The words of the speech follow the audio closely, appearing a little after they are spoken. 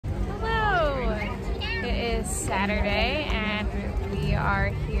Saturday, and we are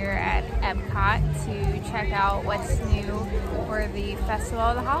here at Epcot to check out what's new for the Festival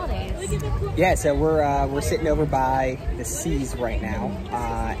of the Holidays. Yeah, so we're sitting over by the Seas right now,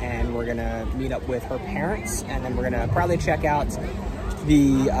 and we're gonna meet up with her parents, and then we're gonna probably check out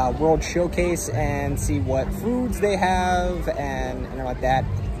the World Showcase and see what foods they have and like that.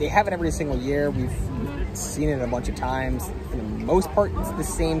 They have it every single year. We've seen it a bunch of times. For the most part, it's the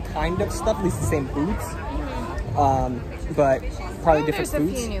same kind of stuff, at least the same foods. But probably different foods.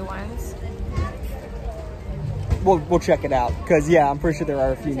 There's a few new ones. We'll check it out, because yeah, I'm pretty sure there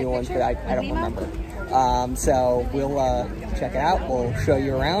are a few new ones, but I don't remember. So we'll check it out. We'll show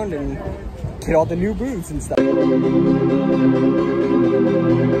you around and get all the new booths and stuff.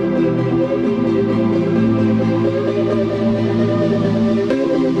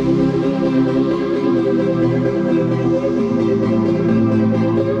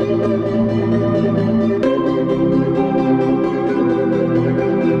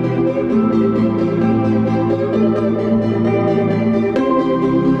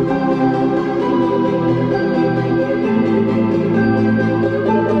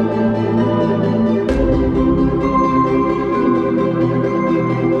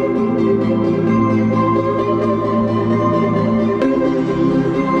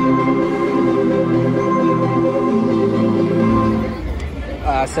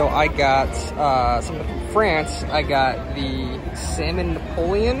 So I got something from France. I got the Salmon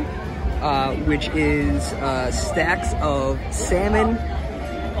Napoleon, which is stacks of salmon,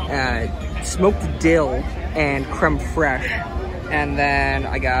 smoked dill, and creme fraiche. And then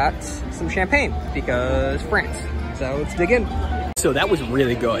I got some champagne, because France. So let's dig in. So that was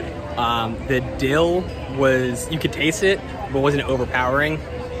really good. The dill was, you could taste it, but wasn't overpowering.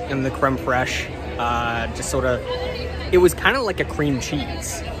 And the creme fraiche just sort of, it was kind of like a cream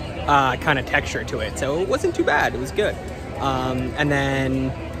cheese kind of texture to it. So it wasn't too bad, it was good. And then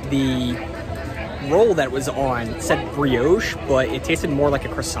the roll that was on said brioche, but it tasted more like a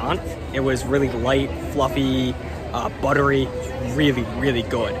croissant. It was really light, fluffy, buttery, really, really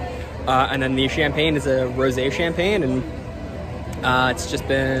good. And then the champagne is a rosé champagne, and it's just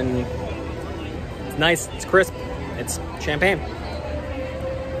been, it's nice, it's crisp, it's champagne.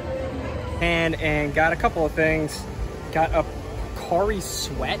 And got a couple of things. Got a Kari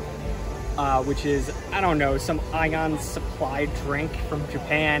Sweat, which is, I don't know, some ion supply drink from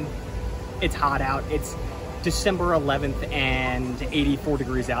Japan. It's hot out. It's December 11th and 84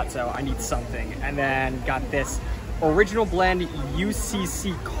 degrees out, so I need something. And then got this Original Blend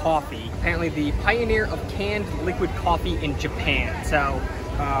UCC coffee, apparently the pioneer of canned liquid coffee in Japan. So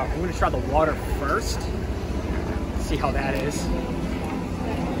I'm gonna try the water first, see how that is.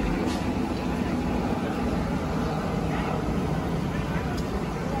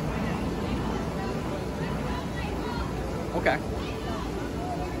 Okay,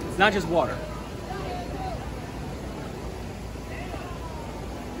 it's not just water.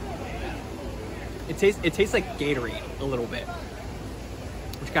 It tastes like Gatorade a little bit,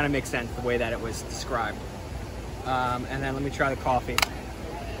 which kind of makes sense the way that it was described. And then let me try the coffee.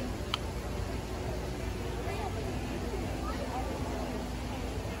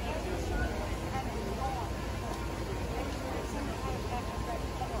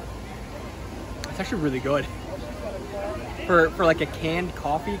 It's actually really good. For like a canned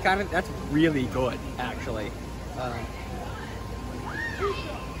coffee kind of, that's really good actually.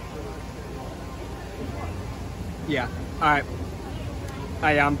 Yeah, all right.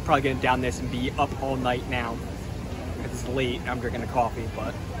 I'm probably gonna down this and be up all night now. It's late, I'm drinking a coffee,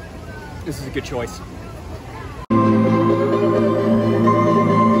 but this is a good choice.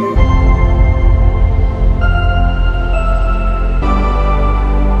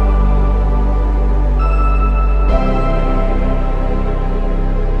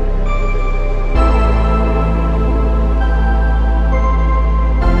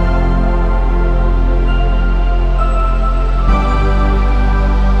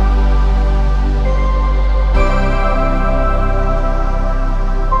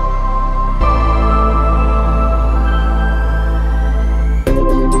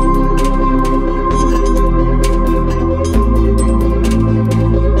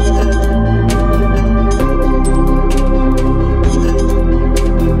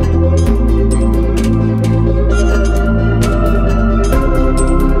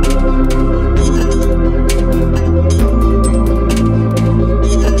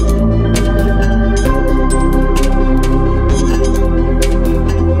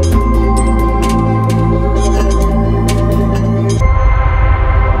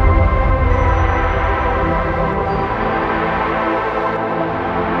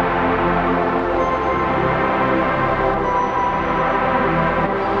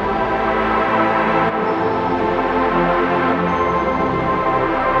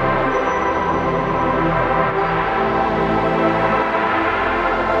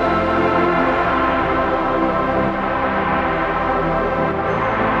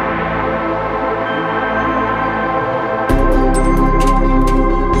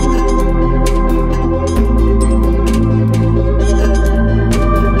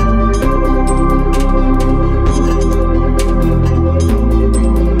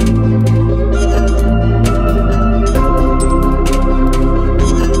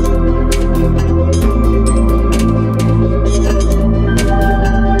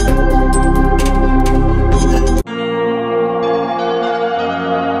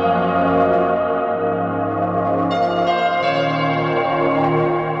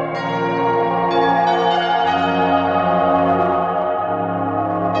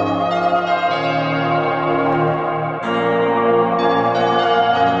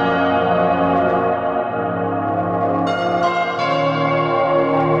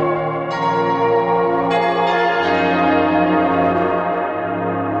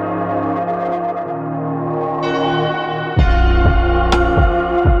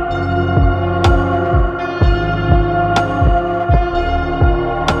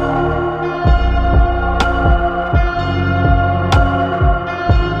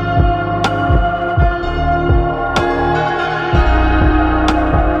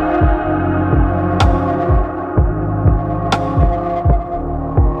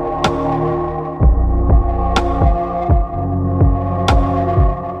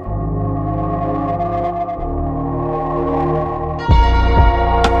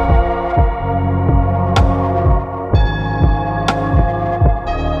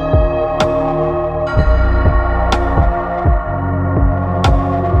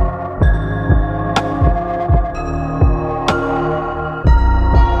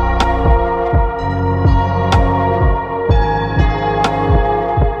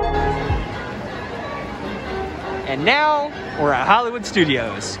 Hollywood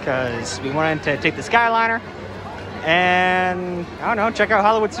Studios because we wanted to take the Skyliner and, I don't know, check out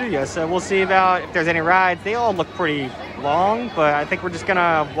Hollywood Studios. So we'll see about if there's any rides. They all look pretty long, but I think we're just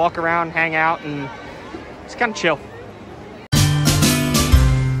gonna walk around, hang out, and just kind of chill.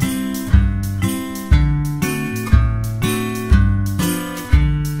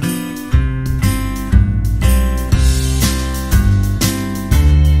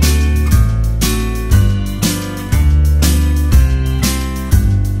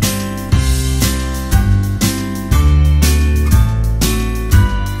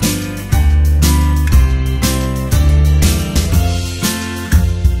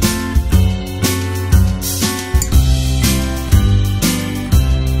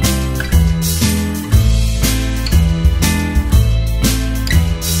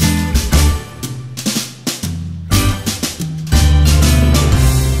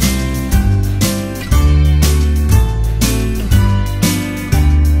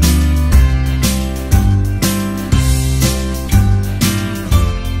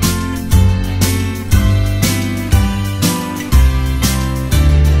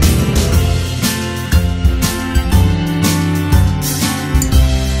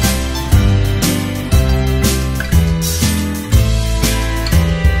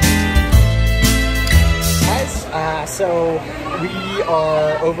 So we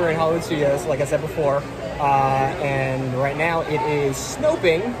are over in Hollywood Studios, like I said before, and right now it is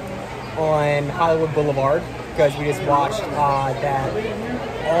snowing on Hollywood Boulevard because we just watched that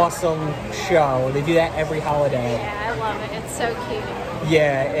awesome show. They do that every holiday. Yeah, I love it. It's so cute.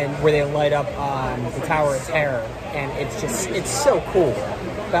 Yeah, and where they light up the Tower of Terror, and it's so cool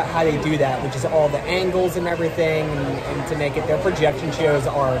about how they do that, which is all the angles and everything, and to make it, their projection shows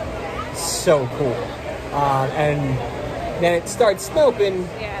are so cool. And then it starts snowing.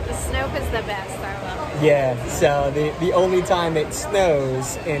 Yeah, the snow is the best. I love it. Yeah, so the only time it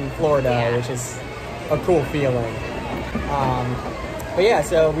snows in Florida, which is a cool feeling. But yeah,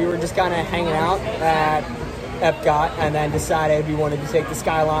 so we were just kind of hanging out at Epcot, and then decided we wanted to take the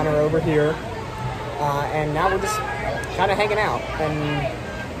Skyliner over here. And now we're just kind of hanging out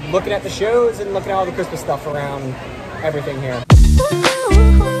and looking at the shows and looking at all the Christmas stuff around everything here.